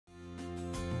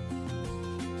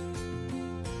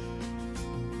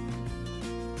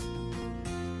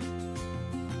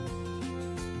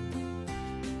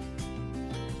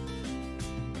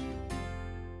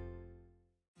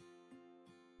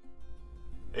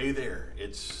Hey there,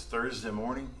 it's Thursday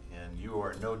morning, and you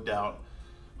are no doubt,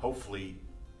 hopefully,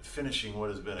 finishing what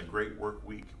has been a great work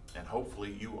week, and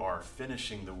hopefully you are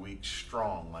finishing the week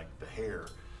strong, like the hare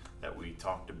that we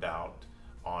talked about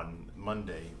on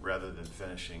Monday, rather than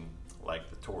finishing like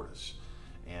the tortoise.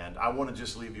 And I want to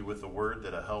just leave you with a word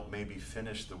that'll help maybe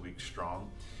finish the week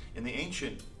strong. In the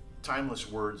ancient,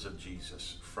 timeless words of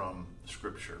Jesus from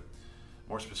Scripture,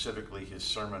 more specifically his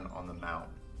Sermon on the Mount,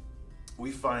 we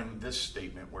find this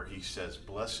statement where he says,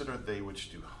 "Blessed are they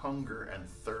which do hunger and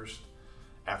thirst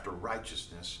after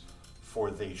righteousness,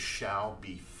 for they shall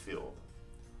be filled."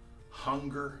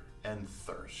 Hunger and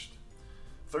thirst.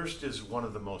 Thirst is one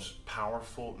of the most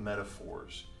powerful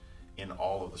metaphors in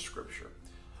all of the Scripture.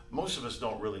 Most of us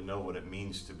don't really know what it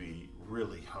means to be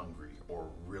really hungry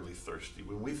or really thirsty.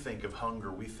 When we think of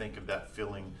hunger, we think of that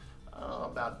feeling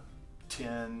about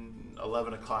 10,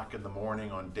 11 o'clock in the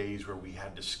morning on days where we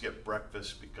had to skip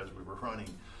breakfast because we were running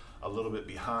a little bit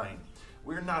behind.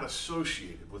 We're not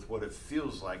associated with what it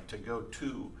feels like to go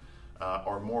 2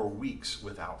 or more weeks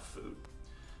without food.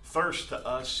 Thirst to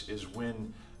us is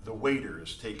when the waiter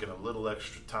has taken a little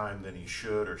extra time than he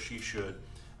should or she should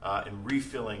in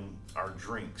refilling our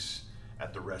drinks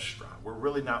at the restaurant. We're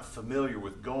really not familiar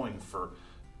with going for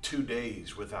 2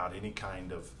 days without any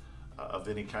kind of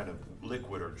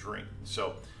liquid or drink.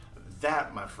 So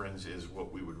that, my friends, is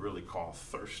what we would really call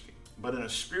thirsty. But in a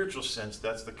spiritual sense,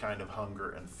 that's the kind of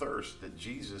hunger and thirst that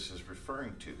Jesus is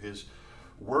referring to. His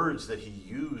words that he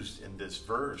used in this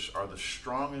verse are the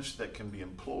strongest that can be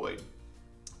employed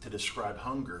to describe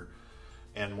hunger,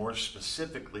 and more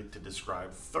specifically to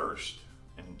describe thirst.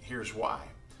 And here's why.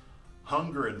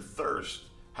 Hunger and thirst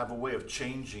have a way of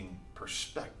changing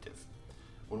perspective.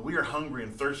 When we are hungry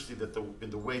and thirsty, in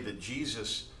the way that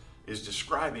Jesus is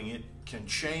describing it, can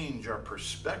change our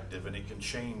perspective and it can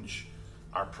change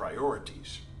our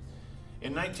priorities.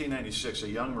 In 1996, a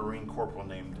young Marine corporal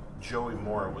named Joey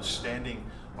Mora was standing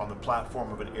on the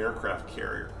platform of an aircraft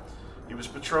carrier. He was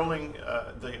patrolling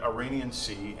the Iranian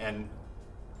Sea, and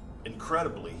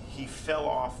incredibly, he fell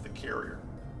off the carrier.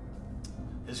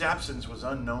 His absence was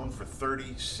unknown for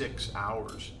 36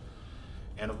 hours.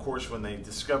 And of course, when they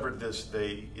discovered this,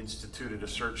 they instituted a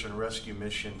search and rescue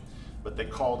mission, but they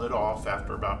called it off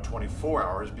after about 24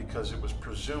 hours because it was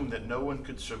presumed that no one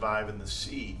could survive in the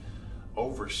sea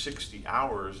over 60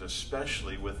 hours,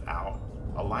 especially without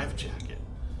a life jacket.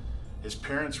 His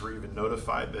parents were even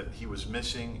notified that he was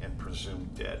missing and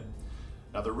presumed dead.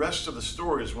 Now, the rest of the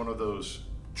story is one of those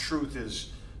truth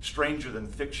is stranger than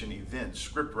fiction events.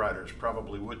 Scriptwriters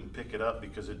probably wouldn't pick it up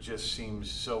because it just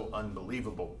seems so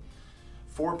unbelievable.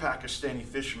 4 Pakistani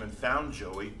fishermen found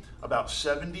Joey about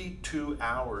 72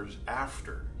 hours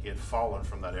after he had fallen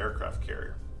from that aircraft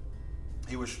carrier.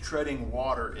 He was treading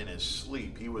water in his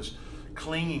sleep. He was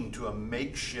clinging to a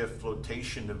makeshift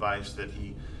flotation device that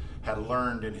he had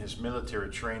learned in his military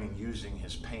training using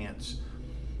his pants.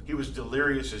 He was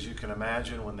delirious, as you can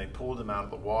imagine, when they pulled him out of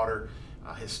the water.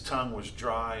 His tongue was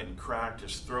dry and cracked.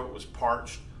 His throat was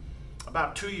parched.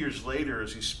 About 2 years later,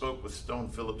 as he spoke with Stone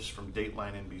Phillips from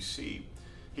Dateline NBC,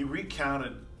 he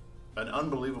recounted an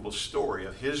unbelievable story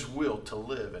of his will to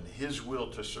live and his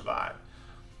will to survive.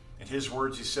 In his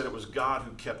words, he said it was God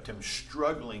who kept him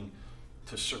struggling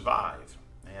to survive.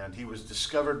 And he was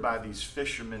discovered by these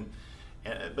fishermen.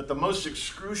 But the most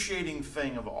excruciating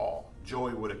thing of all,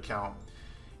 Joey would account,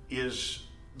 is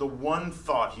the one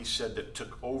thought, he said, that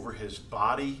took over his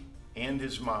body and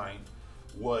his mind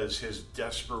was his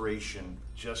desperation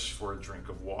just for a drink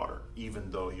of water,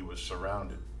 even though he was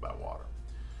surrounded by water.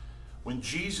 When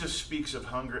Jesus speaks of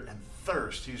hunger and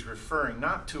thirst, he's referring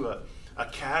not to a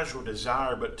casual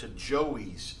desire, but to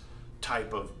Joey's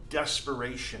type of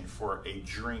desperation for a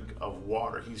drink of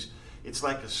water. It's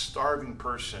like a starving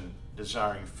person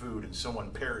desiring food and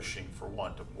someone perishing for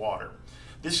want of water.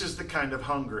 This is the kind of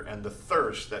hunger and the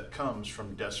thirst that comes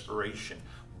from desperation.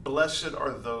 Blessed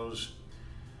are those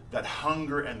that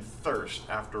hunger and thirst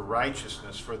after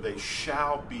righteousness, for they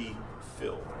shall be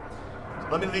filled.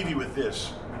 Let me leave you with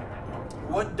this.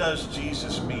 What does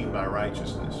Jesus mean by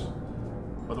righteousness?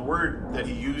 Well, the word that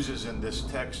he uses in this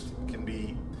text can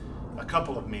be a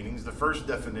couple of meanings. The first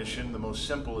definition, the most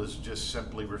simple, is just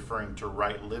simply referring to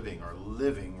right living or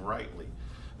living rightly.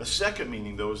 The second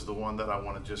meaning, though, is the one that I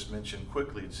want to just mention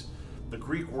quickly. It's the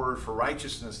Greek word for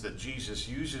righteousness that Jesus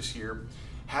uses here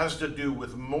has to do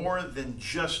with more than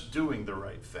just doing the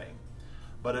right thing,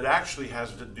 but it actually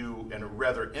has to do, and it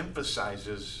rather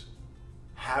emphasizes,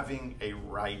 having a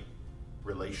right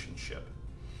relationship.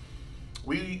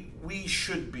 We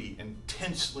should be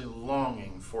intensely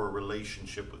longing for a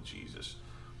relationship with Jesus.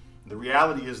 The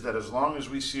reality is that as long as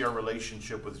we see our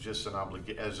relationship with just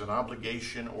as an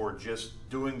obligation or just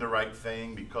doing the right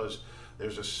thing because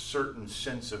there's a certain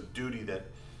sense of duty that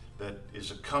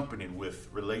is accompanied with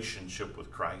relationship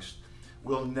with Christ,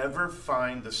 we'll never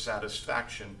find the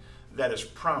satisfaction that is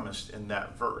promised in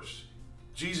that verse.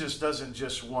 Jesus doesn't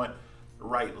just want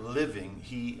right living,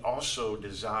 he also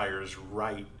desires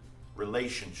right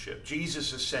relationship.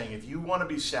 Jesus is saying, if you want to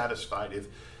be satisfied, if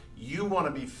you want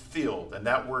to be filled, and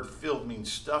that word filled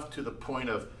means stuffed to the point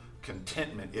of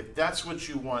contentment, if that's what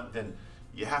you want, then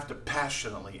you have to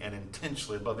passionately and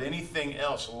intentionally, above anything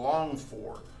else, long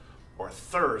for or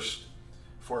thirst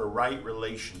for a right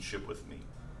relationship with me.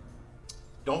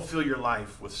 Don't fill your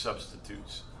life with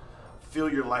substitutes.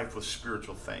 Fill your life with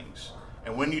spiritual things.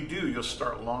 And when you do, you'll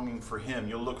start longing for him.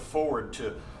 You'll look forward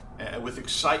to, with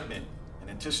excitement and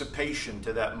anticipation,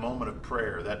 to that moment of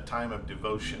prayer, that time of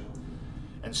devotion.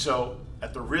 And so,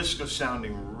 at the risk of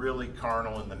sounding really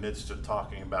carnal in the midst of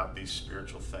talking about these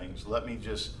spiritual things, let me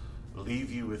just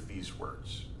leave you with these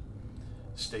words.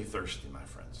 Stay thirsty, my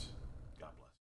friends.